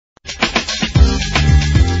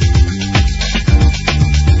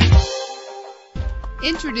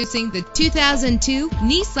Introducing the 2002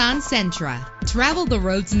 Nissan Sentra. Travel the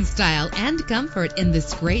roads in style and comfort in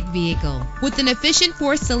this great vehicle. With an efficient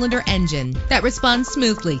 4-cylinder engine that responds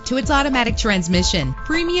smoothly to its automatic transmission,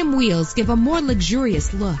 premium wheels give a more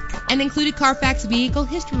luxurious look. An included Carfax Vehicle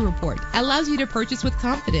History Report allows you to purchase with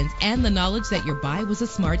confidence and the knowledge that your buy was a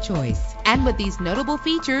smart choice. And with these notable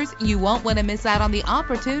features, you won't want to miss out on the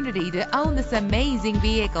opportunity to own this amazing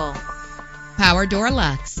vehicle. Power door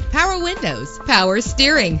locks, power windows, power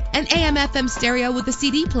steering, an AM/FM stereo with a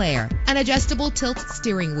CD player, an adjustable tilt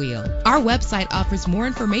steering wheel. Our website offers more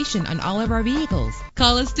information on all of our vehicles.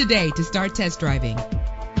 Call us today to start test driving.